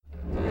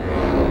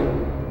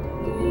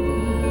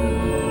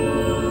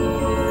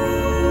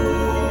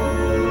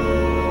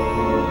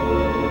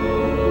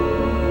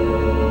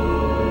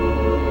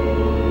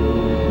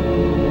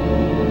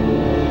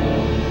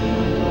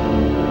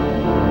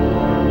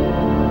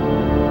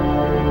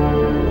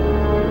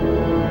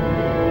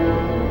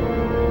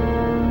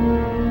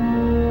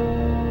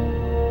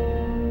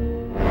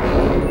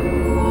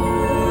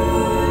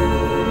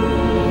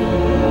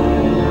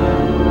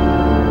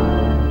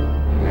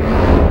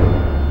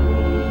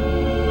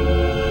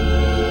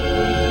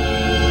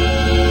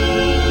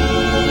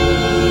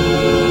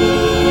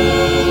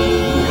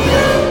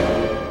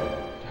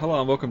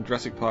welcome to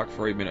Jurassic Park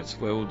 3 Minutes,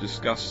 where we'll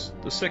discuss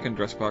the second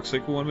Jurassic Park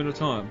sequel 1 minute at a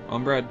time.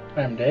 I'm Brad.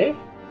 I'm Dave.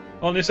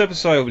 On this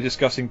episode, we'll be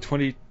discussing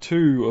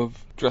 22 of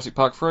Jurassic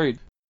Park 3.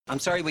 I'm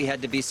sorry we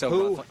had to be so...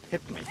 Who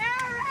hit me?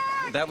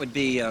 That would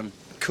be,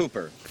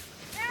 Cooper.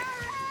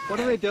 What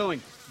are they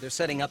doing? They're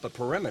setting up a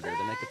perimeter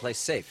to make the place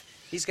safe.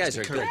 These guys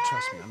are good.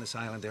 Trust me, on this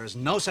island there is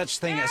no such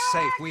thing as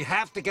safe. We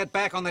have to get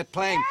back on that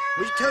plane.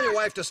 Will you tell your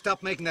wife to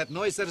stop making that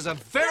noise? That is a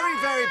very,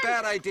 very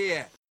bad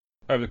idea.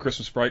 Over the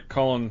Christmas break,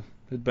 Colin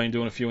had been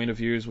doing a few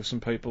interviews with some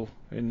people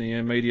in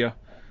the media,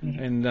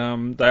 and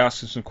they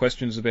asked him some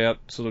questions about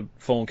sort of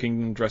Fallen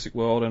Kingdom, Jurassic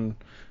World, and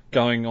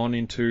going on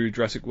into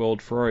Jurassic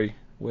World 3,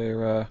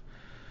 where,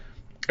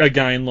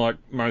 again, like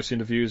most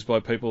interviews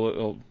by people,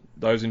 or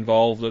those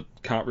involved that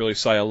can't really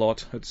say a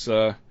lot, it's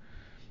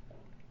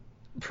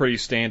pretty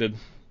standard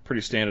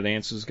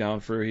answers going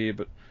through here,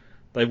 but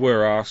they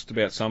were asked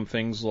about some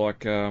things like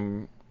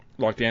the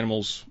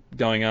animals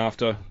going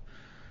after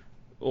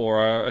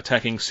or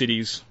attacking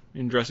cities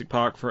in Jurassic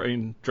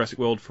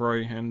World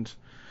 3, and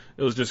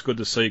it was just good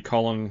to see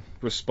Colin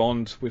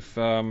respond with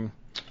whoops,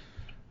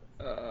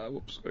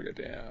 I go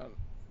down.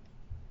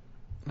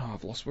 Oh,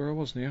 I've lost where I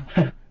was now.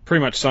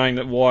 Pretty much saying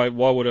that why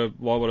would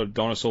a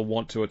dinosaur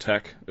want to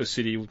attack a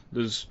city?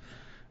 There's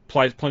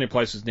plenty of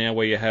places now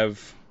where you have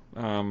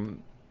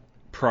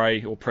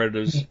prey or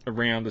predators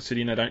around the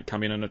city, and they don't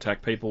come in and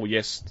attack people.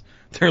 Yes,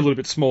 they're a little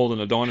bit smaller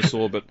than a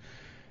dinosaur, but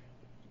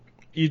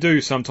you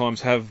do sometimes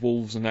have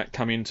wolves and that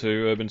come into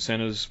urban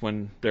centres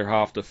when they're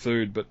after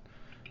food, but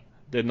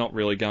they're not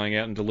really going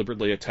out and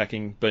deliberately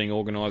attacking, being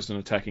organised and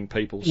attacking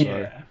people. So.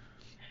 Yeah.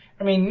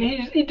 I mean,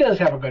 he does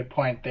have a good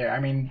point there. I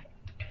mean,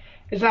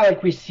 it's not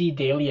like we see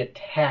daily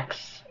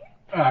attacks,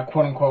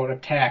 quote-unquote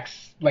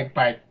attacks, like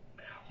by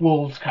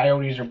wolves,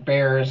 coyotes, or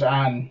bears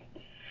on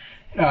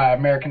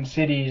American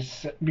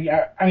cities.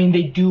 I mean,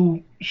 they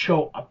do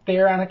show up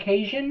there on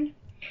occasion,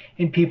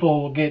 and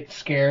people get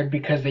scared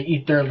because they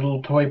eat their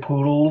little toy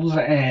poodles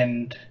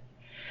and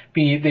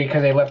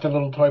because they left their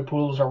little toy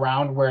poodles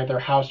around where their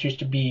house used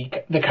to be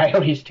the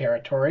coyotes'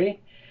 territory.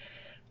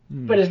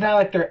 But it's not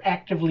like they're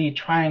actively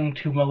trying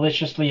to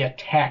maliciously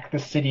attack the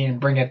city and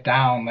bring it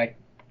down, like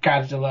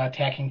Godzilla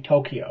attacking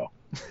Tokyo.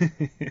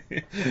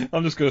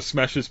 I'm just going to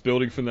smash this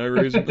building for no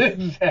reason.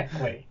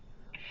 Exactly.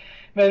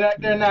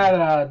 They're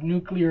not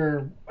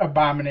nuclear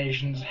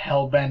abominations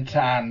hell-bent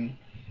on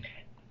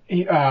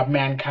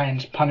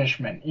mankind's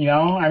punishment, you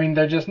know? I mean,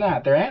 they're just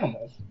not. They're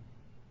animals.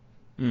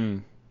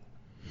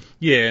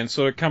 Yeah, and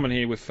sort of coming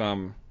here with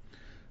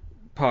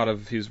part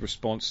of his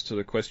response to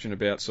the question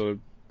about sort of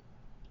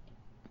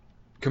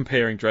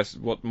comparing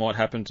what might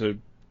happen to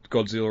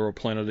Godzilla or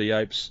Planet of the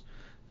Apes.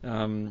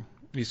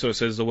 He sort of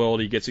says the world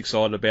he gets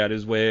excited about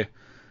is where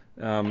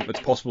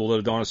it's possible that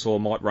a dinosaur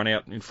might run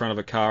out in front of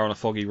a car on a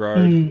foggy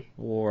road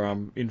or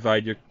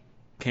invade your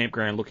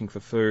campground looking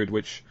for food,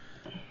 which,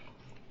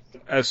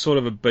 as sort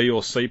of a B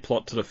or C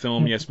plot to the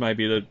film, yes,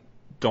 maybe the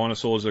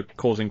dinosaurs are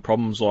causing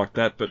problems like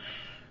that, but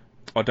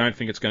I don't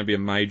think it's going to be a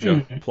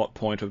major plot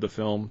point of the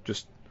film.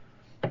 Just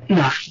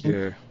no.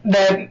 Yeah.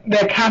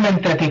 The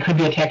comment that they could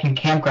be attacking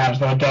campgrounds,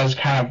 though, does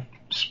kind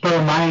of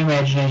spur my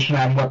imagination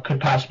on what could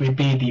possibly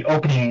be the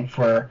opening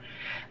for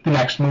the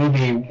next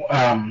movie.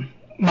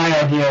 My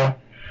idea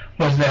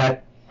was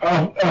that,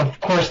 of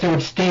course, they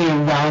would stay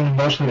around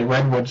mostly the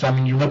redwoods. I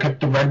mean, you look at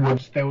the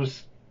redwoods;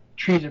 those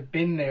trees have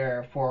been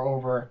there for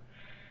over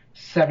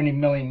 70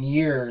 million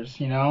years,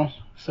 you know?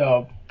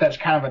 So that's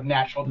kind of a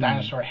natural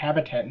dinosaur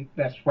habitat.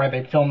 That's why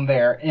they filmed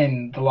there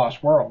in The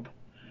Lost World.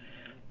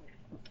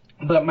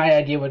 But my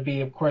idea would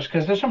be, of course,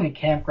 because there's so many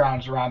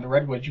campgrounds around the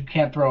redwoods, you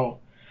can't throw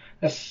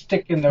a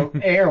stick in the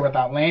air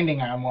without landing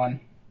on one.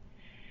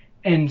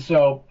 And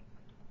so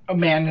a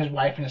man, his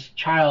wife, and his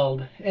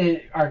child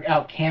are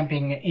out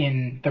camping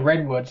in the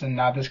redwoods, and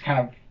now this kind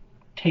of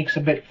takes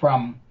a bit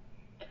from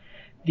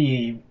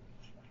the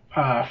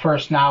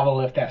first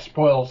novel, if that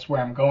spoils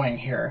where I'm going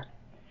here.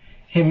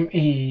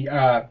 He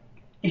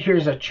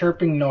hears a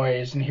chirping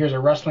noise and hears a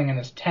rustling in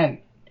his tent,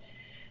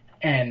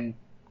 and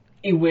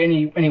when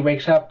he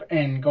wakes up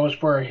and goes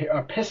for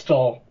a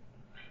pistol,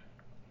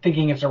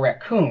 thinking it's a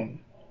raccoon,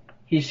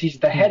 he sees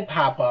the head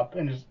pop up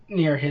and is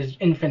near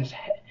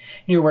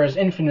where his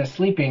infant is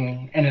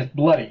sleeping, and is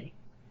bloody.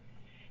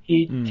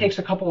 He takes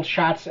a couple of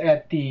shots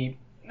at the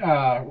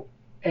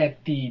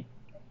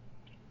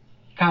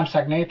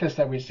Compsognathus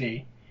that we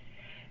see,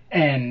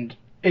 and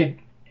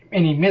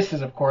he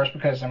misses, of course,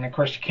 because of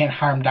course you can't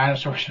harm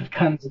dinosaurs with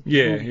guns.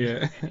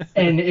 Yeah.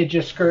 And it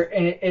just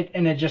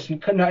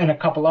and a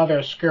couple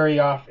others scurry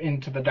off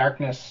into the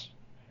darkness,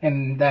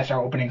 and that's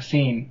our opening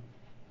scene.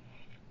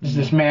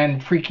 This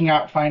man freaking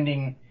out,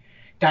 finding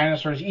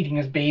dinosaurs eating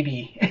his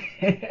baby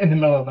in the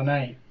middle of the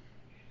night.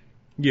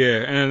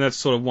 Yeah, and that's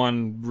sort of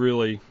one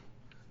really,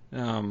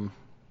 I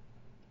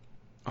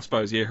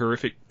suppose,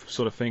 horrific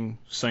sort of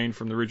scene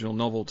from the original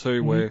novel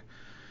too, where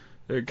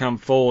they come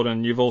forward,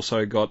 and you've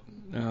also got,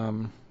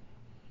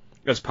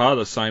 as part of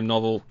the same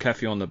novel,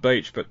 Kathy on the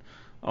beach,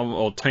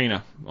 or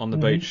Tina on the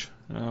beach,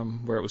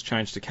 where it was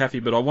changed to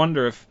Kathy. But I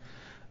wonder if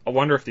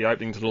the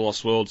opening to The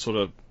Lost World sort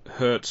of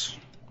hurt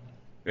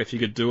if you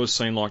could do a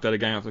scene like that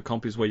again after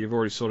Compies where you've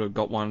already sort of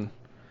got one.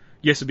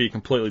 Yes, it'd be a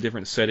completely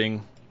different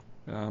setting,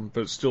 but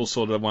it's still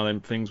sort of one of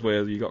them things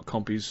where you got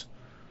Compies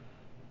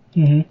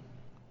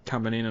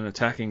coming in and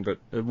attacking. But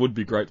it would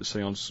be great to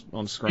see on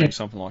screen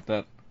something like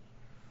that,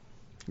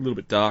 a little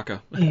bit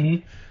darker.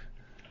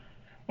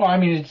 Well, I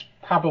mean, it's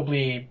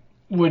probably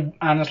would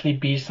honestly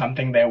be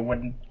something that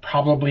would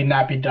probably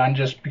not be done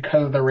just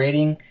because of the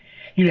rating.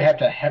 You'd have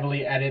to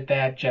heavily edit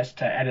that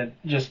just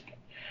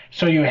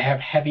so you have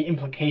heavy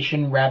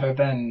implication rather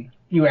than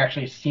you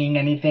actually seeing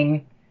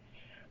anything.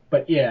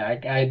 But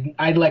yeah,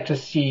 I'd like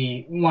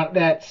to want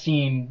that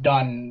scene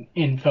done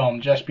in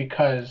film just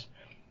because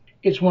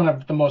it's one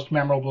of the most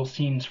memorable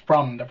scenes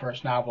from the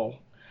first novel,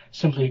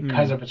 simply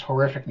because of its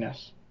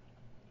horrificness.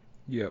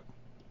 Yep.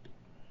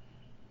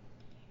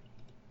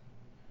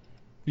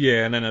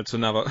 Yeah, and then it's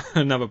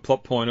another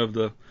plot point of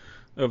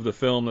the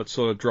film that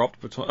sort of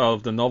dropped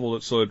of the novel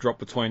that sort of dropped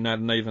between that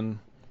and even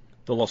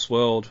The Lost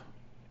World.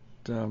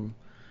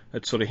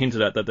 It's sort of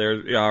hinted at that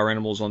there are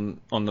animals on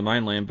the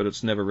mainland, but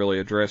it's never really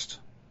addressed,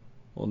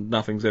 or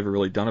nothing's ever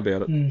really done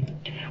about it.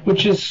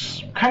 Which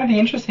is kind of the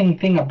interesting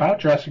thing about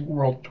Jurassic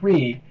World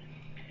 3,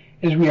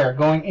 is we are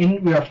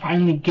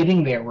finally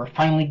getting there. We're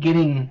finally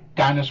getting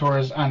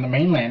dinosaurs on the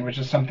mainland, which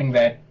is something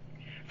that,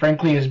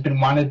 frankly, has been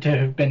wanted to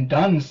have been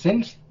done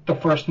since the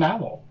first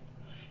novel.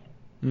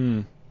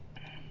 I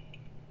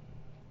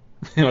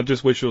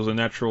just wish it was a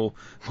natural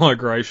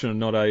migration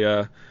and not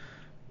a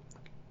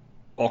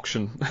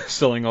auction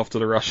selling off to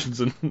the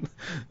Russians and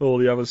all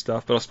the other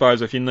stuff. But I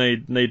suppose if you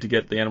need to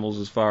get the animals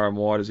as far and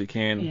wide as you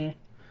can,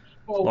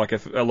 well, like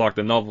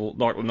the novel,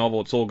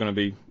 it's all going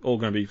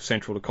to be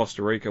central to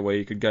Costa Rica, where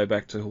you could go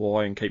back to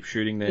Hawaii and keep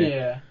shooting there.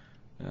 Yeah.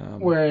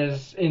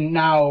 Whereas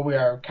now we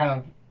are kind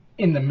of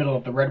in the middle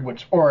of the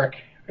Redwoods. Oric,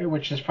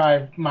 which is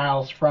 5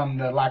 miles from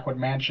the Lockwood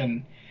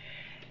Mansion,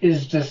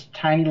 is just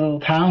tiny little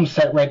town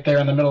set right there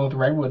in the middle of the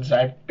Redwoods.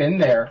 I've been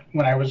there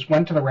when I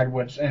went to the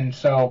Redwoods, and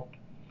so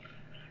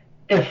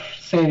if,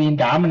 say, the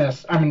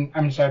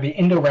the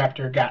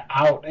Indoraptor got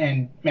out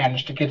and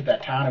managed to get to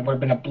that town, it would have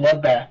been a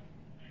bloodbath.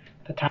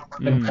 The town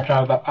would have been ripped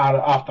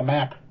off the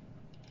map.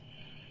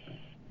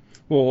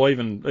 Well,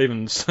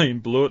 even seeing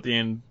Blue at the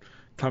end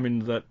come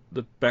into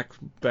the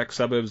back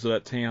suburbs of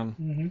that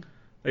town,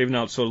 even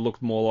though it sort of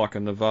looked more like a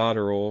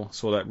Nevada or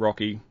sort of that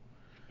rocky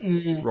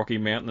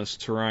mountainous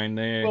terrain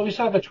there. Well, we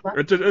saw the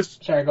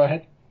Sorry, go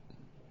ahead.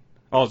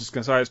 I was just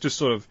going to say, it's just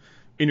sort of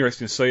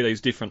interesting to see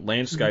these different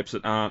landscapes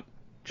that aren't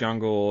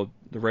jungle or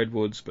the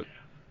redwoods, but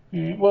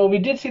well, we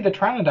did see the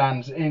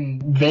Pteranodons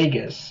in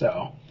Vegas,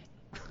 so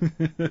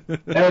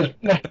they're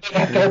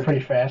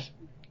pretty fast.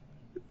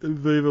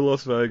 Viva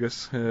Las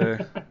Vegas. Yeah.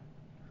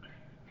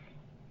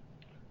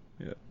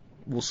 Yeah.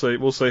 We'll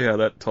see how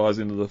that ties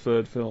into the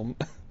third film.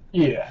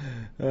 Yeah.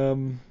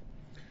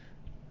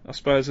 I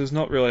suppose there's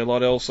not really a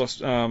lot else.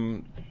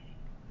 Though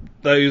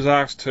he was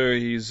asked to,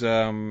 he's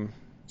no,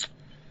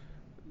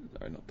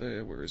 not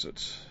there. Where is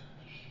it?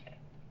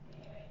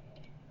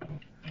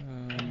 He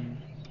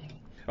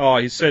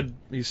must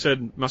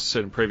have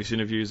said in previous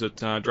interviews that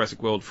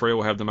Jurassic World 3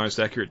 will have the most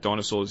accurate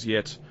dinosaurs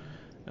yet.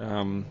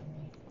 And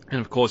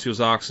of course he was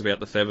asked about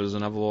the feathers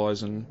and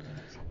otherwise, and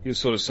he was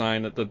sort of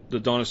saying that the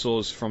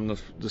dinosaurs from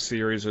the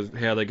series are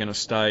how they're going to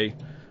stay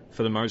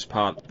for the most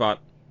part, but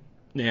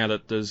now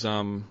that there's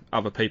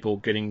other people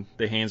getting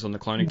their hands on the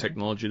cloning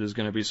technology, there's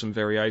going to be some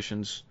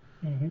variations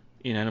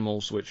in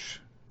animals, which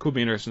could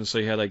be interesting to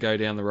see how they go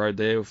down the road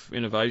there with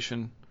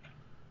innovation.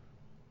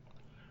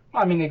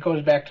 I mean, it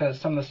goes back to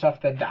some of the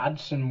stuff that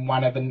Dodson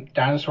wanted the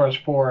dinosaurs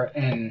for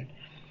in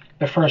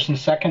the first and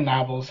second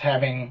novels,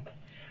 having,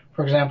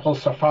 for example,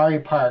 safari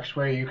parks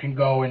where you can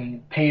go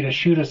and pay to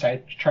shoot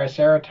a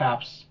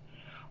Triceratops,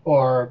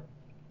 or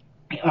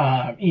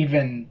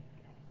even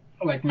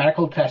like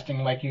medical testing,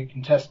 like you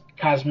can test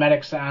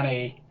cosmetics on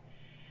a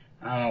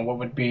what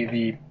would be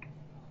the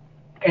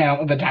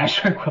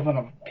dinosaur equivalent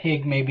of a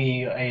pig,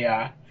 maybe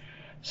a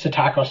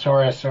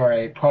Psittacosaurus or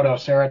a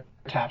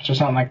Protoceratops or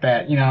something like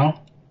that, you know?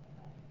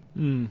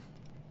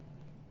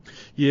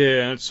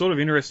 Yeah, and it's sort of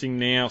interesting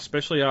now,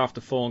 especially after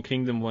Fallen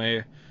Kingdom,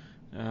 where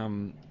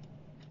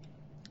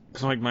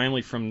it's like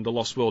mainly from the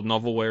Lost World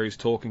novel, where he's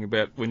talking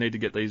about we need to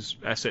get these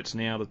assets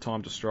now, the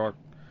time to strike,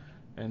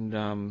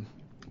 and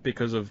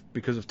because of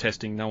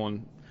testing, no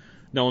one's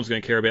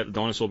going to care about the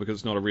dinosaur because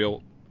it's not a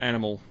real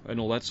animal and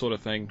all that sort of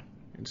thing.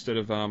 Instead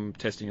of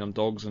testing on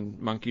dogs and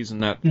monkeys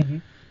and that,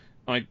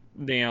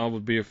 now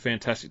would be a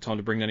fantastic time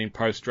to bring that in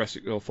post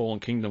Jurassic or Fallen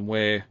Kingdom,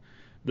 where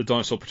the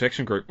Dinosaur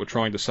Protection Group were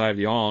trying to save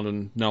the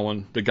island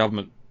and the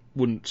government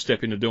wouldn't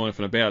step in to do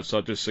anything about it. So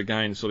it just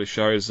again sort of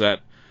shows that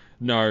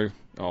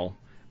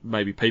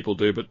maybe people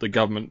do, but the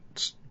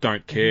governments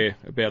don't care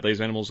about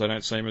these animals. They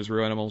don't see them as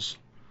real animals.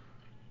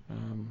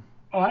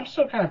 I'm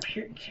still kind of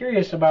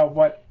curious about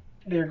what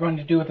they're going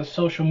to do with the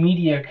social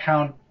media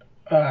account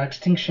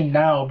Extinction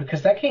Now,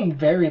 because that came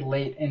very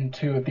late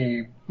into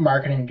the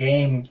marketing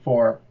game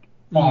for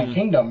Fallen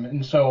Kingdom,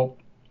 and so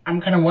I'm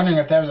kind of wondering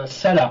if that was a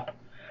setup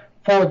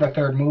for the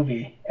third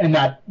movie and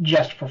not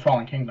just for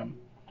Fallen Kingdom.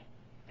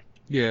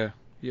 Yeah,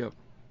 yep.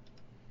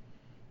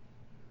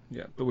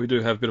 Yeah, but we do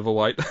have a bit of a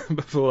wait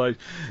before I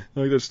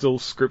think they're still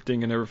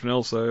scripting and everything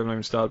else, so they haven't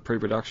even started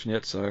pre-production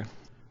yet, so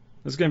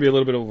there's going to be a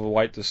little bit of a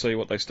wait to see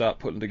what they start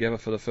putting together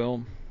for the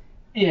film.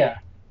 Yeah.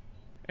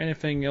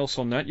 Anything else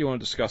on that you want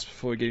to discuss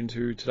before we get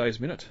into today's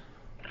minute?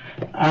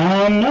 No,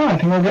 I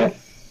think we're good.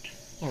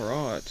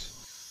 Alright.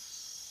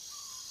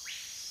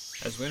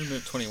 As we entered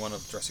minute 21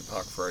 of Jurassic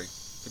Park 3,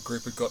 the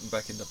group had gotten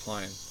back into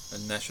plane,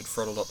 and Nash had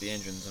throttled up the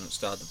engines and it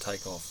started to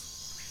take off.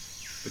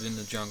 But in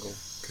the jungle,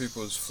 Cooper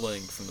was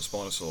fleeing from the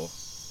Spinosaur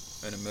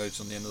and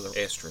emerged on the end of the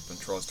airstrip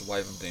and tries to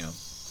wave him down.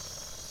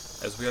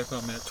 As we open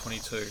up minute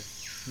 22,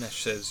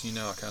 Nash says, "You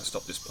know I can't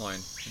stop this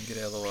plane, and get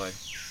out of the way."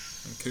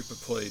 And Cooper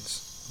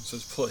pleads and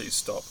says, "Please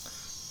stop."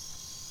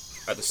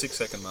 At the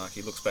 6-second mark,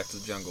 he looks back to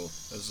the jungle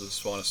as the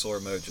Spinosaur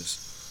emerges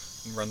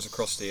and runs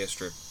across the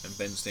airstrip and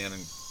bends down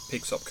and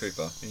picks up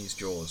Cooper in his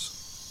jaws.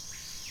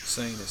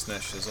 Seeing this,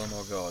 Nash says, "Oh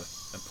my god,"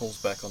 and pulls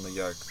back on the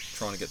yoke,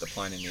 trying to get the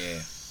plane in the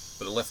air.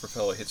 But the left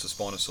propeller hits the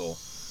Spinosaur,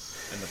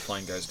 and the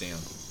plane goes down.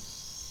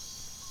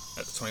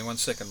 At the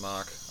 21-second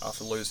mark,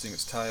 after losing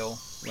its tail,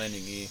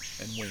 landing gear,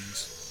 and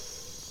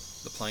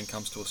wings, the plane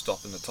comes to a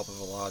stop in the top of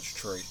a large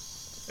tree.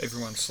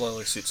 Everyone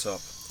slowly sits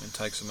up and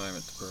takes a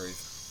moment to breathe.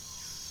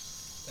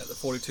 At the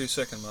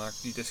 42-second mark,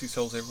 Udesky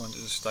tells everyone to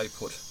just stay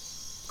put.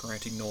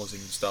 Grant ignores him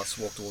and starts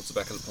to walk towards the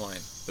back of the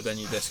plane, but then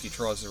Udesky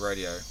tries the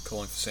radio,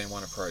 calling for San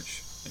Juan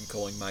approach, and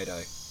calling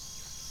Mayday.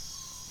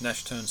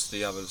 Nash turns to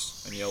the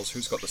others and yells,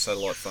 "Who's got the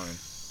satellite phone?"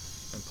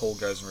 And Paul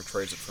goes and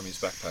retrieves it from his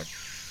backpack.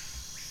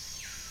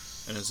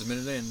 And as the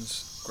minute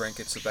ends, Grant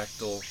gets the back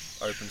door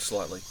open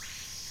slightly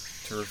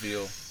to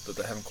reveal that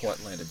they haven't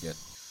quite landed yet.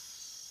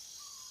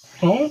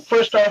 Well,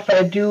 first off,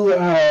 I do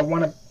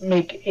want to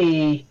make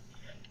a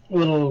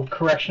little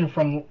correction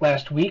from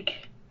last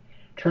week.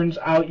 Turns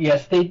out,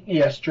 yes,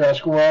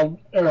 Jurassic World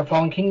or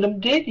Fallen Kingdom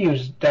did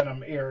use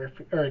Dillingham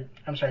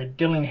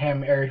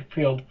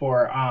Airfield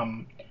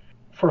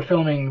for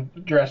filming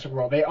Jurassic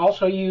World. They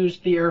also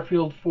used the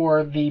airfield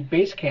for the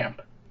base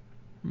camp.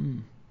 Hmm.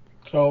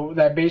 So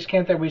that base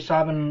camp that we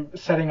saw them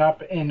setting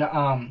up in,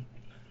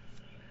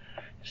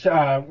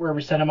 where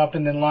we set them up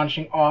and then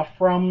launching off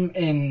from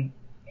in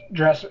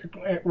Jurassic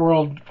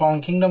World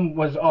Fallen Kingdom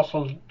was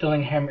also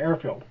Dillingham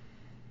Airfield.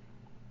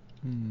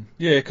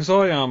 Yeah, because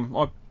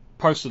I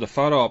posted a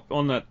photo up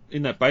on that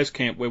in that base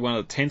camp where one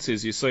of the tents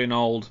is. You see an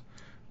old,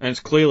 and it's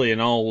clearly an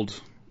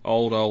old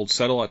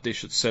satellite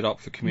dish that's set up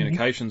for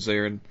communications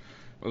there, and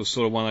it was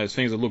sort of one of those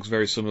things that looks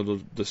very similar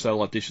to the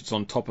satellite dish that's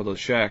on top of the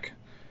shack.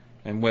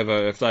 And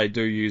whether, if they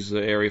do use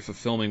the area for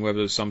filming, whether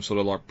there's some sort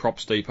of like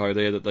props depot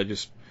there that they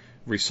just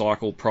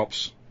recycle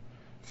props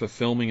for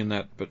filming and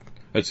that, but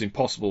it's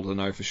impossible to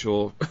know for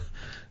sure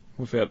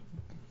without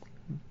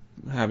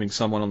having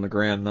someone on the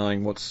ground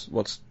knowing what's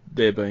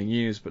there being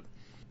used. But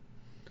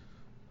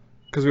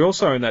because we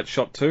also in that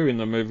shot too in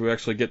the movie we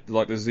actually get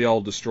like there's the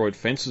old destroyed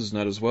fences and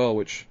that as well,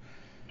 which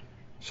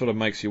sort of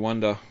makes you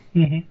wonder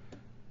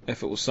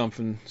if it was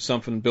something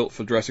built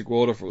for Jurassic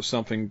World, or if it was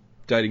something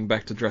dating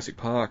back to Jurassic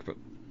Park.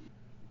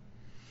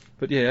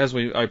 But yeah, as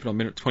we open on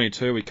minute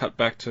 22, we cut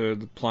back to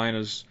the plane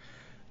as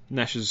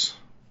Nash is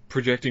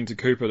projecting to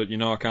Cooper that,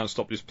 I can't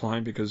stop this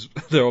plane, because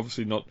they're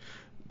obviously not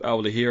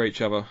able to hear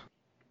each other.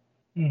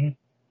 And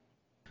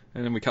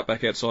then we cut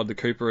back outside the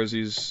Cooper as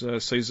he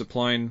sees the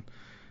plane.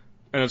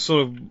 And it's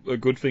sort of a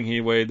good thing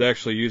here where they're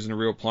actually using a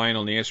real plane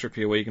on the airstrip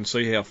here where you can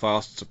see how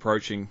fast it's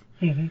approaching.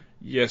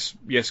 Yes,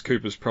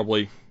 Cooper's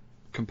probably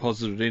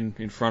composited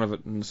in front of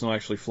it and it's not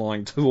actually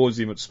flying towards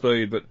him at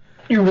speed, but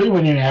you really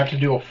wouldn't even have to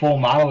do a full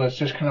model. It's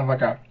just kind of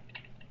like a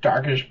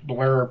darkish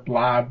blur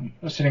blob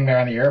sitting there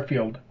on the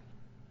airfield.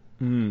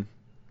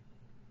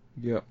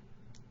 Yeah.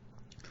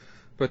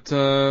 But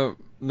then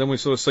we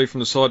sort of see from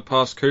the side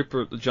past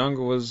Cooper at the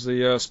jungle as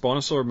the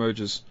Spinosaur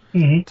emerges.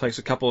 Takes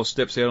a couple of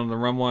steps out on the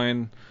runway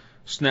and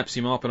snaps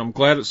him up, and I'm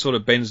glad it sort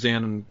of bends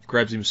down and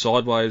grabs him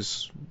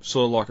sideways,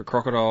 sort of like a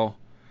crocodile,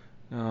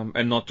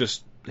 and not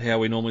just how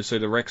we normally see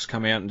the Rex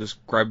come out and just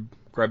grab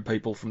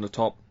people from the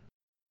top.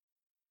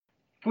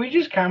 Can we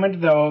just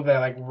comment though that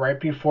like right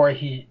before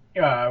it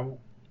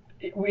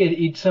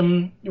eats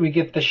him, we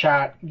get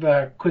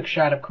the quick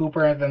shot of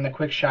Cooper, and then the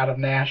quick shot of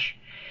Nash.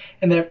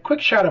 And the quick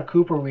shot of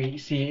Cooper we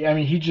see, I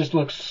mean, he just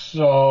looks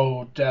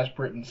so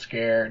desperate and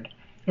scared.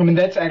 I mean,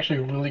 that's actually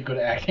really good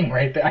acting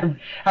right there.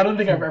 I don't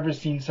think I've ever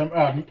seen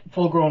some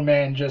full-grown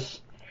man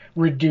just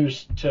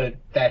reduced to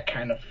that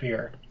kind of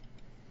fear.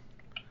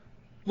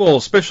 Well,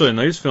 especially in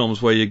these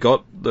films where you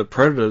got the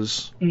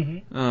predators.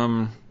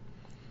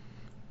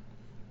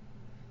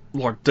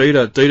 Like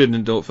Dieter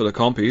didn't do it for the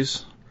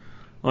compies.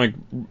 Like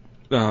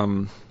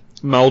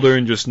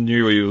Muldoon just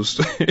knew he was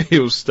he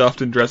was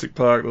stuffed in Jurassic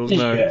Park. There was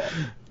no,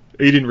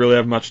 he didn't really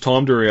have much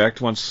time to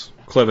react. Once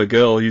clever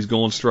girl, he's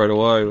gone straight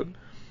away. But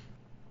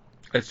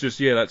it's just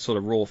that sort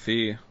of raw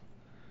fear.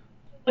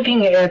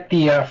 Looking at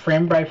the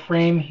frame by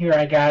frame here,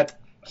 I got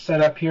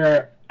set up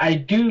here. I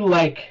do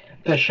like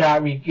the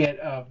shot we get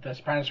of the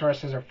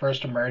Spinosaurus as it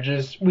first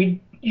emerges.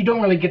 You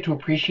don't really get to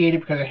appreciate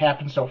it because it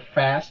happens so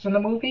fast in the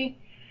movie.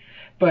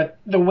 but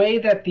the way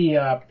that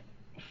the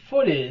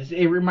foot is,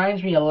 it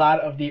reminds me a lot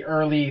of the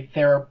early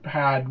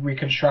theropod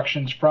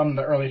reconstructions from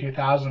the early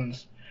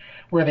 2000s,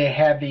 where they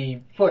had the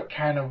foot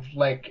kind of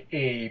like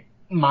a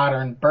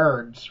modern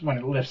bird's when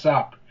it lifts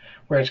up,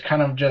 where it's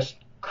kind of just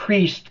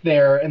creased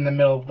there in the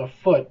middle of the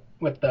foot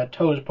with the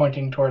toes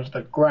pointing towards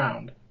the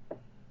ground.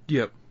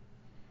 Yep.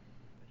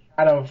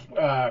 Out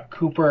of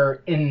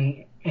Cooper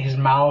in his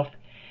mouth.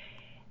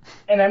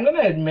 And I'm going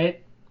to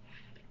admit,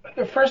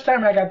 the first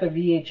time I got the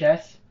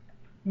VHS,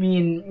 me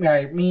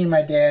and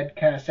my dad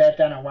kind of sat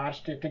down and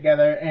watched it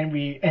together, and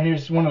it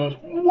was one of those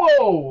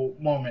whoa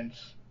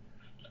moments.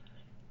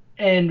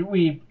 And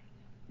we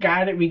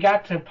got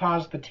to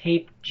pause the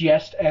tape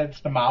just as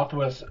the mouth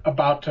was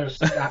about to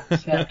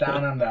snap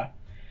down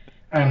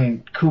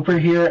on Cooper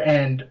here,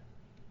 and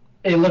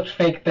it looked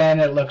fake then,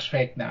 it looks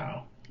fake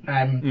now.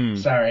 I'm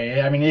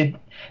sorry. I mean,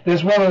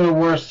 there's one of the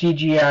worst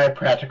CGI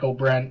practical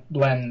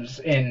blends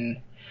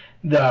in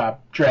the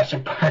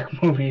Jurassic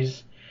Park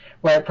movies,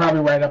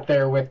 probably right up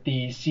there with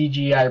the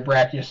CGI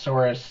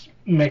Brachiosaurus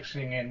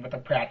mixing in with a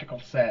practical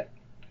set.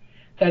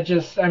 That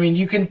just, I mean,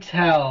 you can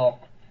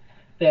tell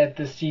that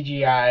the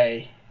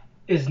CGI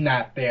is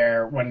not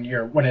there when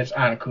it's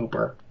on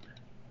Cooper.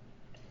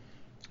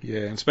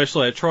 Yeah, and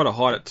especially they try to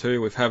hide it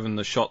too with having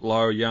the shot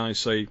low. You only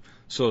see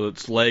sort of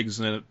its legs,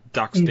 and then it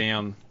ducks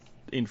down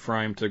in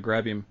frame to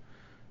grab him.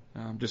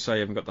 Just so you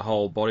haven't got the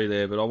whole body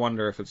there. But I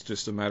wonder if it's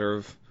just a matter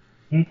of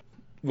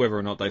whether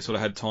or not they sort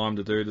of had time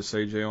to do the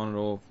CG on it,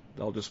 or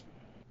they're just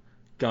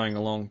going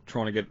along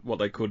trying to get what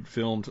they could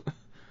filmed.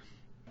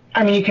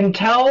 I mean, you can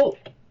tell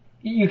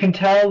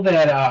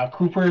that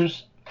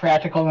Cooper's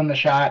practical in the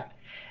shot,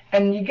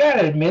 and you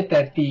gotta admit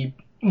that the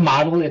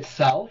model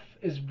itself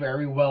is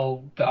very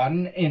well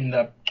done.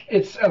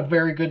 It's a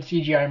very good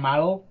CGI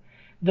model.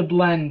 The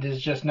blend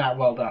is just not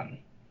well done.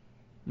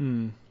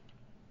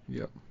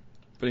 Yep.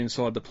 But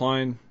inside the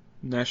plane,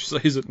 Nash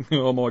sees it.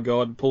 Oh my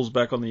God! Pulls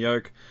back on the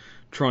yoke,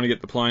 trying to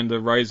get the plane to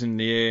raise in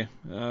the air.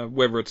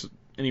 Whether it's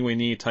anywhere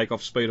near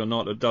takeoff speed or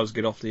not, it does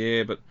get off the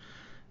air. But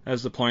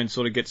as the plane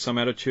sort of gets some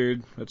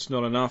attitude, it's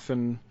not enough,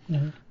 and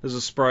there's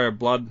a spray of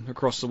blood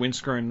across the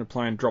windscreen. The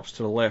plane drops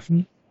to the left.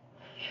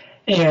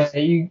 Yeah,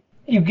 you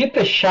get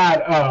the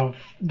shot of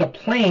the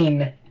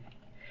plane.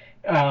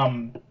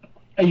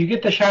 You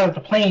get the shot of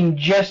the plane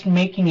just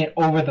making it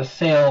over the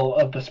sail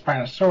of the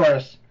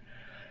Spinosaurus.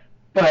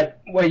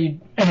 But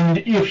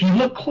if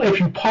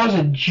you pause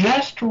it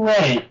just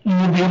right,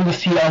 you'll be able to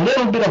see a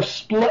little bit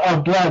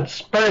of blood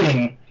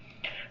spurting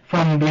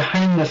from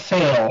behind the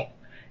sail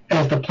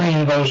as the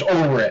plane goes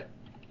over it.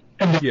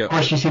 And then, of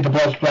course, you see the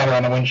blood splatter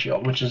on the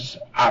windshield, which is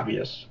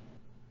obvious.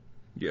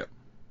 Yeah.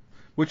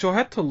 Which I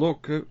had to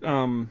look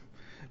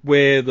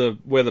where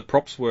the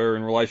props were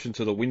in relation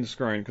to the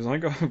windscreen, because I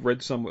think I've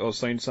read or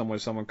seen somewhere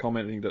someone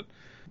commenting that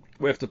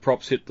if the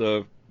props hit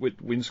the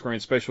windscreen,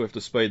 especially if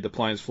the speed the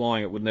plane's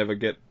flying, it would never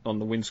get on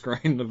the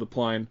windscreen of the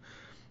plane.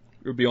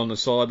 It would be on the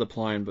side of the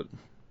plane, but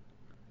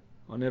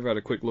I never had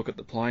a quick look at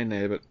the plane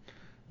there.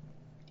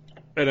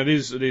 And it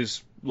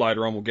is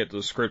later on we'll get to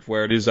the script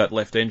where it is that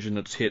left engine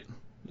that's hit,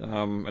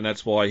 and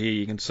that's why here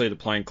you can see the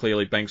plane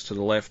clearly banks to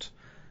the left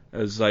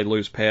as they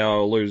lose power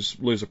or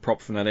lose a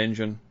prop from that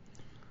engine,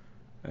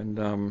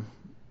 and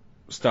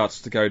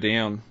starts to go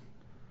down.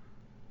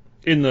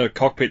 In the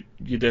cockpit,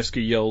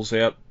 Udesky yells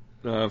out,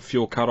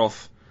 fuel cut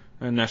off,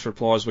 and Nash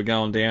replies, we're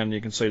going down, and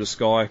you can see the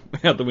sky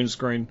out the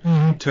windscreen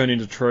turn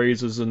into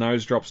trees as the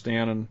nose drops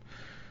down. And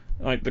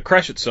like the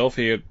crash itself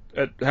here,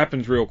 it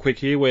happens real quick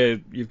here,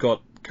 where you've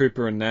got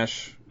Udesky and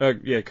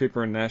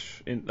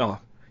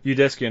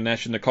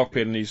Nash in the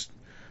cockpit, and he's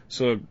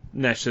sort of,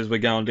 Nash says we're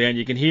going down.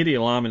 You can hear the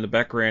alarm in the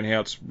background, how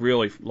it's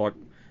really like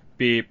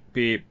beep,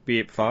 beep,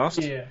 beep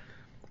fast. Yeah.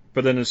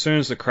 But then as soon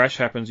as the crash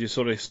happens, you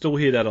sort of still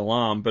hear that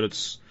alarm, but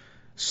it's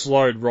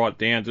slowed right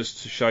down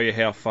just to show you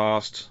how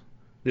fast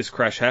this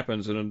crash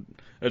happens. And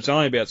it's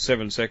only about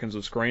 7 seconds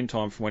of screen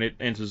time from when it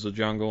enters the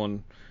jungle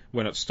and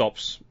when it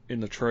stops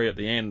in the tree at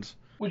the end.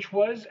 Which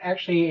was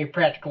actually a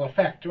practical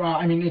effect. Well,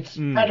 I mean, it's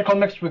practical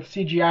mixed with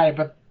CGI,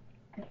 but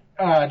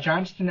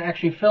Johnston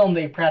actually filmed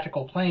a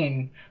practical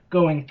plane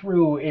going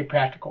through a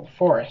practical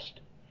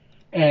forest.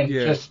 And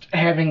just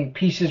having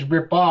pieces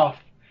rip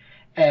off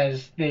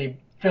as they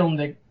filmed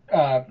it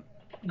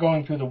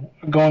going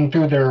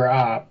through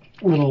their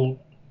little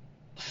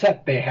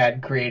set they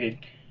had created.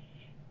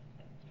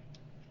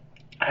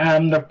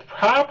 The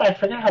prop, I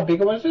forget how big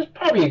it was. It's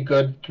probably a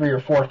good 3 or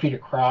 4 feet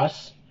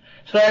across.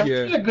 So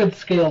it's a good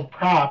scaled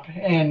prop,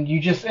 and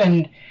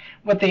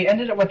what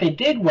they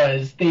did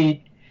was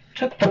they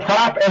took the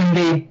prop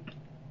and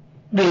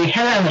they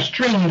had it on a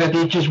string that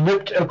they just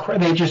ripped.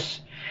 They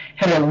just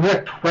had it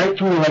ripped right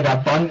through like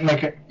a bunch.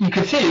 You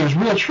could see it was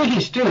real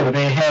trees too.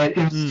 They had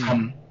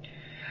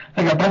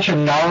like a bunch of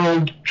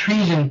gnarled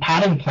trees and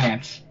potting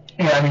plants.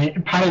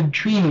 Potted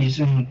trees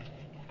and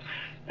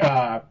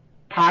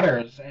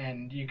potters,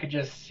 and you could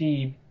just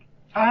see.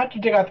 I have to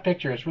dig out the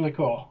picture. It's really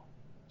cool.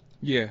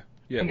 Yeah.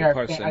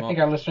 I think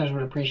our listeners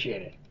would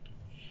appreciate it.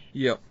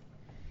 Yep.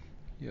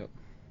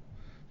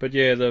 But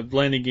yeah, the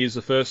landing gear's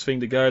the first thing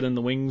to go, then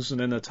the wings,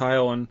 and then the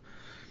tail. And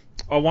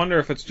I wonder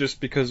if it's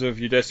just because of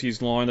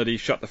Udesky's line that he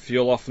shut the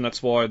fuel off, and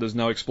that's why there's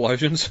no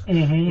explosions.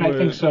 I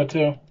think so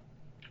too.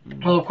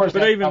 Well, of course,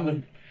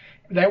 But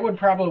that would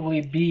probably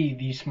be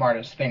the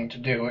smartest thing to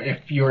do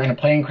if you're in a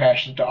plane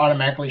crash, is to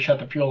automatically shut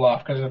the fuel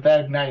off, because if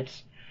that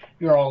ignites,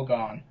 you're all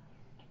gone.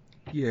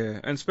 Yeah,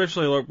 and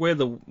especially like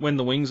when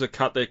the wings are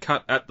cut, they're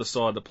cut at the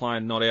side of the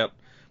plane, not out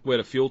where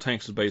the fuel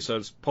tanks would be. So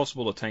it's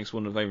possible the tanks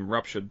wouldn't have even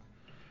ruptured.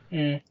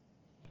 Mm.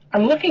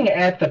 I'm looking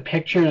at the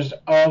pictures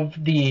of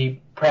the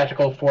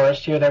practical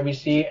forest here that we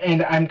see,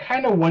 and I'm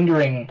kind of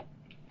wondering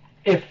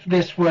if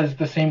this was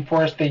the same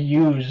forest they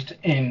used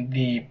in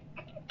the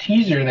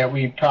teaser that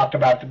we talked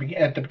about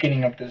at the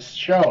beginning of this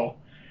show,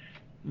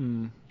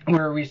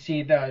 where we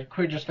see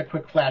just the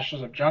quick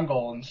flashes of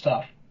jungle and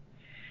stuff.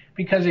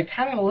 Because it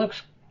kind of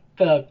looks,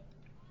 the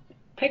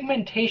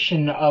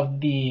pigmentation of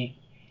the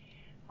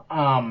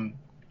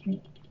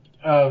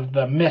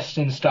mist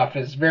and stuff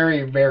is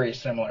very, very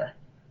similar.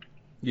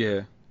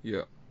 Yeah.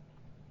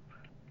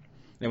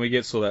 And we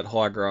get sort of that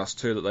high grass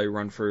too that they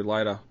run through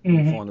later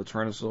and find the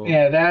Tyrannosaur.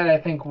 Yeah, that I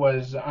think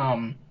was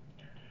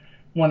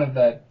one of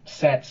the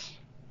sets.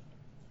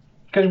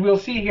 Because we'll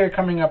see here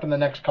coming up in the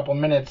next couple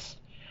minutes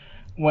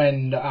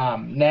when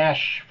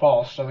Nash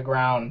falls to the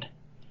ground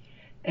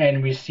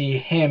and we see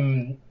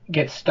him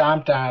get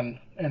stomped on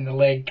and the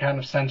leg kind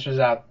of censors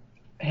out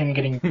him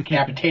getting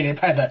decapitated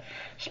by the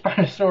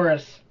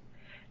Spinosaurus.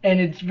 And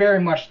it's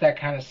very much that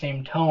kind of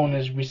same tone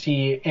as we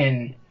see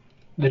in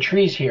the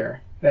trees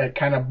here, that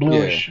kind of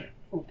bluish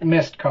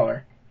mist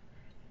color.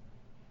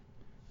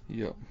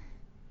 Yep.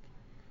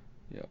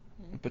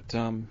 But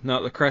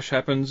no, the crash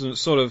happens, and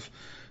it's sort of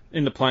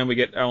in the plane we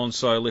get Alan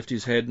So lift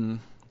his head and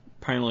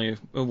painfully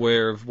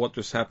aware of what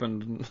just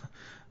happened and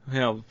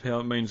how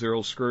it means they're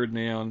all screwed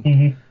now,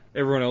 and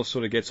everyone else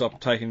sort of gets up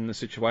taking the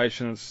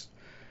situation.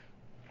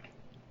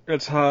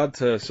 It's hard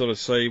to sort of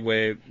see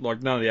where,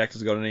 like, none of the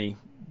actors got any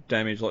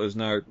damage, like there's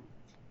no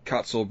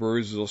cuts or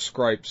bruises or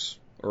scrapes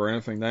or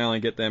anything. They only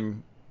get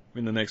them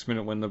in the next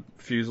minute when the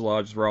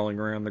fuselage is rolling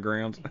around the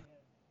ground.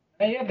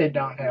 Yeah, they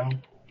don't have.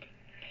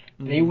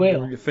 They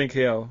will. You think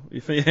how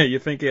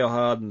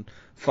hard and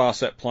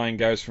fast that plane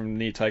goes from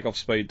near takeoff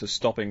speed to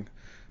stopping.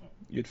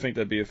 You'd think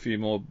there'd be a few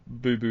more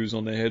boo-boos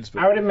on their heads.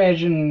 But I would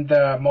imagine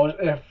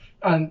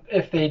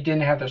if they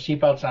didn't have their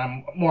seatbelts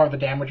on, more of the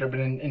damage would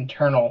have been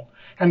internal.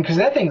 Because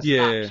that thing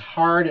stops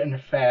hard and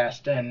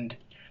fast, and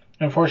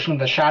unfortunately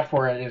the shot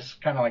for it is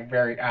kind of like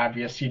very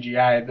obvious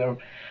CGI though.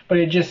 But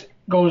it just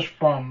goes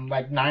from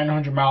like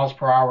 900 miles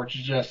per hour to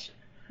just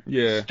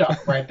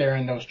stuck right there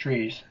in those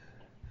trees.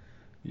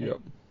 Yep.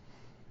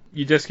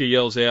 Udesky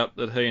yells out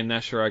that he and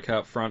Nash are okay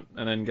up front,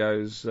 and then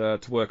goes to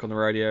work on the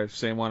radio.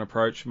 San Juan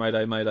approach,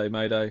 mayday, mayday,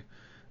 mayday.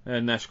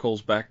 And Nash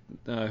calls back,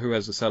 who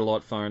has the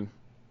satellite phone.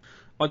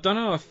 I don't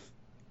know if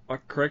I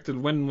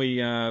corrected when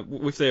we,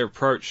 with their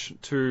approach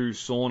to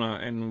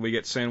Sauna, and we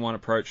get San Juan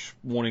approach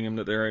warning them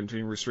that they're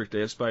entering restrict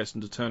airspace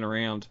and to turn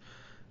around.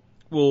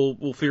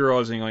 We're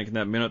theorising like in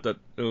that minute that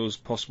it was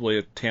possibly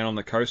a town on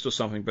the coast or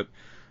something, but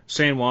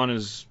San Juan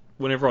is,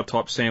 whenever I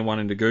typed San Juan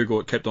into Google,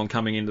 it kept on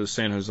coming into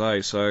San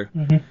Jose, so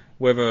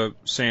whether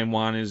San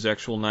Juan is the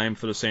actual name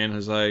for the San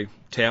Jose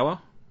Tower,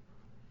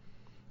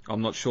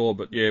 I'm not sure,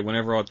 but yeah,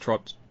 whenever I tried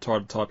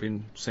to type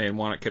in San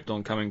Juan, it kept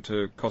on coming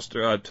to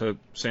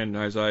San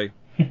Jose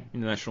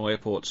International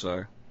Airport,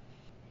 so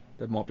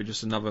that might be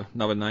just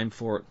another name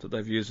for it that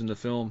they've used in the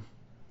film.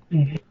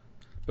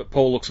 But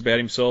Paul looks about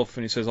himself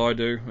and he says, "I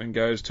do," and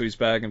goes to his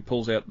bag and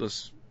pulls out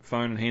this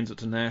phone and hands it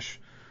to Nash.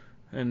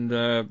 And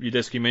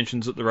Udesky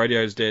mentions that the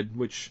radio's dead,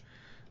 which,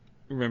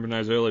 remember in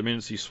those early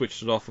minutes, he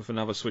switched it off with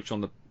another switch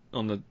on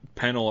the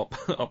panel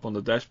up on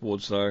the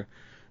dashboard, so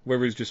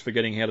whether he's just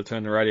forgetting how to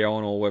turn the radio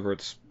on or whether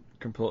it's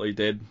completely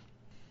dead.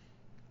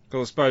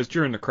 Because I suppose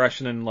during the crash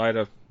and then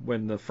later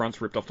when the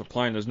front's ripped off the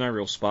plane, there's no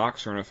real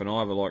sparks or anything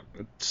either. Like,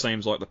 it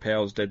seems like the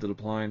power's dead to the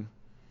plane.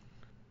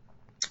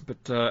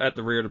 But at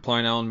the rear of the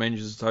plane, Alan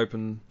manages to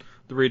open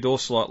the rear door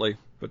slightly,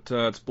 but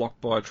it's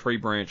blocked by a tree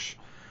branch.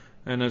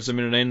 And as the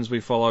minute ends, we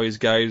follow his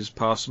gaze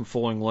past some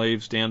falling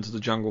leaves down to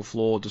the jungle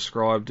floor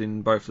described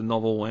in both the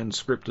novel and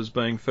script as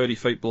being 30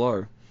 feet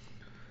below.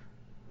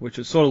 Which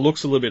it sort of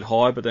looks a little bit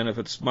high, but then if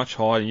it's much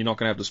higher, you're not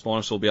going to have the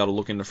Spinosaurus be able to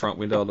look in the front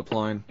window of the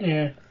plane.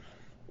 Yeah.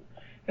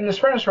 And the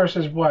Spinosaurus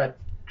is what,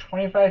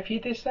 25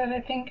 feet they said,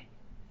 I think?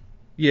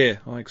 Yeah,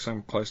 I think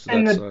something close to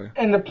that.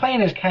 And the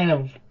plane is kind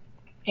of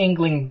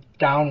angling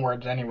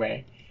downwards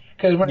anyway.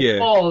 Because when it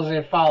falls,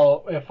 it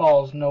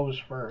falls nose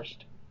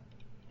first.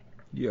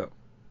 Yeah.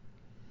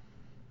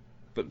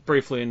 But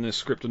briefly in the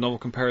script, the novel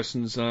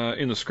comparisons,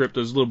 in the script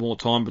there's a little more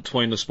time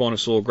between the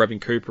Spinosaur grabbing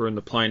Cooper and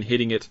the plane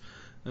hitting it.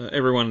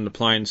 Everyone in the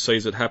plane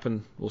sees it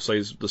happen, or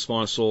sees the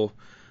Spinosaur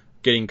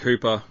getting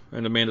Cooper,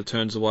 and Amanda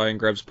turns away and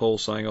grabs Paul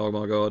saying, "Oh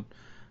my god."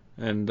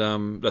 And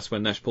that's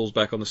when Nash pulls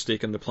back on the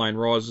stick and the plane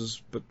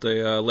rises, but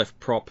the left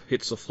prop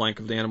hits the flank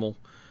of the animal,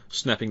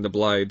 snapping the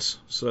blades.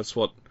 So that's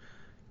what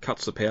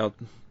cuts the power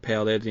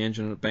there to the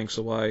engine and it banks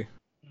away.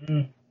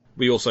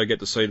 we also get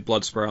to see the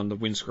blood spray on the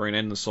windscreen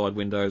and the side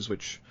windows,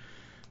 which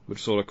would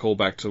sort of call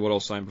back to what I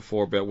was saying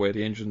before about where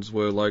the engines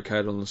were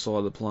located on the side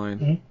of the plane.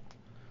 Mm-hmm.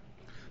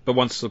 But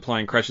once the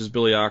plane crashes,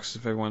 Billy asks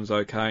if everyone's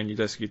okay, and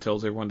Udesky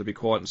tells everyone to be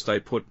quiet and stay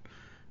put.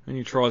 And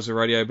he tries the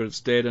radio, but it's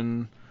dead,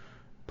 and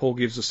Paul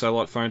gives the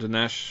satellite phone to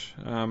Nash,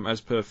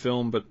 as per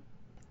film, but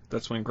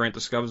that's when Grant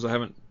discovers they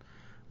haven't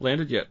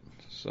landed yet.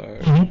 So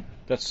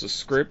that's the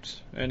script,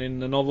 and in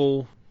the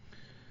novel,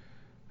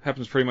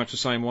 happens pretty much the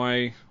same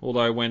way,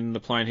 although when the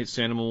plane hits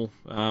the animal,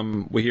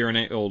 we hear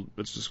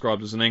it's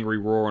described as an angry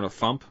roar and a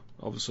thump.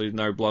 Obviously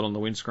no blood on the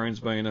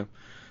windscreens, being a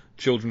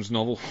children's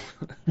novel.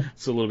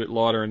 It's a little bit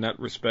lighter in that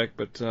respect,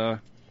 but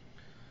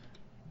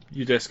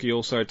Udesky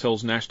also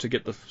tells Nash to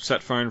get the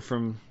sat phone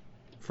from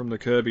the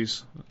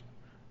Kirbys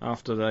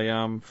after they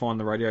find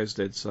the radio's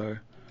dead, so a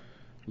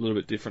little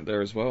bit different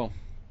there as well.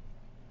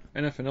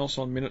 Anything else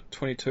on minute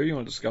 22 you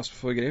want to discuss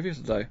before we get out of here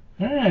today?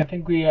 I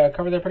think we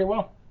covered that pretty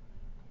well.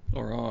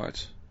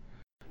 Alright.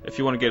 If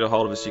you want to get a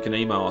hold of us, you can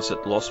email us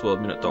at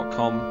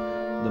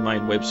lostworldminute.com. The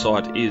main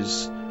website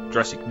is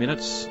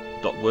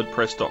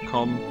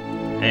jurassicminutes.wordpress.com,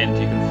 and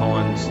you can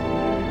find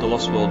the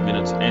Lost World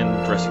Minutes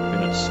and Jurassic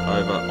Minutes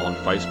over on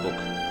Facebook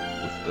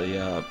with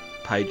the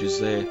pages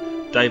there.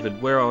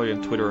 David, where are you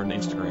on Twitter and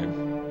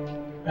Instagram?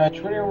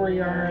 Twitter, we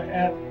are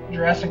at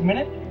Jurassic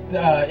Minute.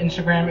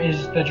 Instagram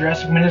is the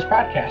Jurassic Minutes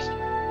Podcast.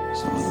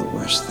 Some of the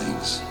worst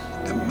things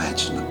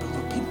imaginable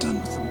have been done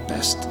with the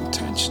best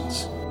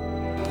intentions.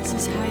 This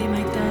is how you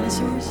make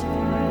dinosaurs?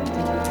 No.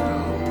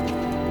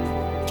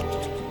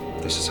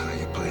 This is how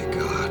you play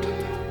God.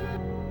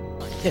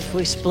 If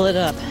we split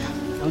up,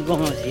 I'm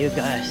going with you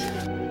guys.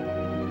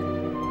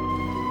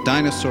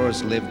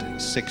 Dinosaurs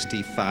lived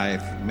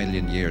 65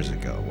 million years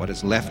ago. What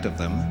is left of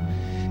them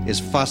is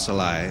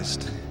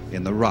fossilized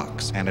in the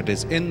rocks, and it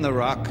is in the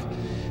rock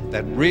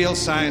that real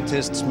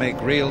scientists make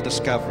real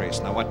discoveries.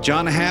 Now, what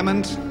John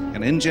Hammond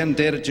and InGen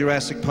did at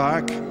Jurassic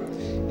Park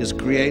is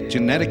create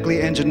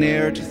genetically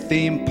engineered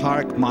theme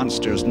park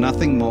monsters,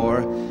 nothing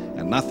more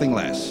and nothing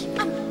less.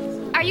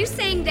 Are you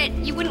saying that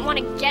you wouldn't want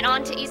to get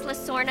onto Isla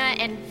Sorna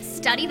and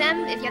study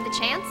them if you had the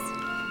chance?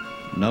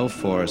 No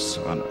force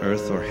on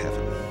earth or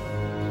heaven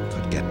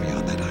could get me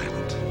on that island.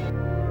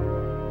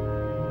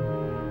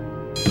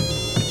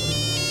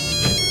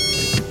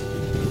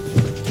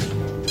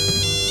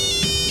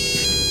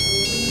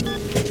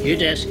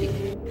 Udesky.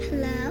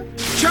 Hello?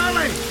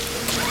 Charlie!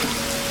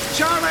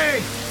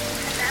 Charlie!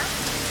 Hello?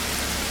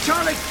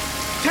 Charlie,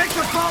 take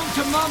the phone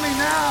to Mommy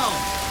now!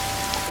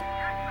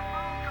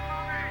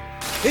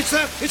 It's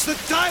the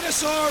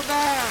dinosaur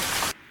man!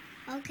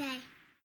 Okay.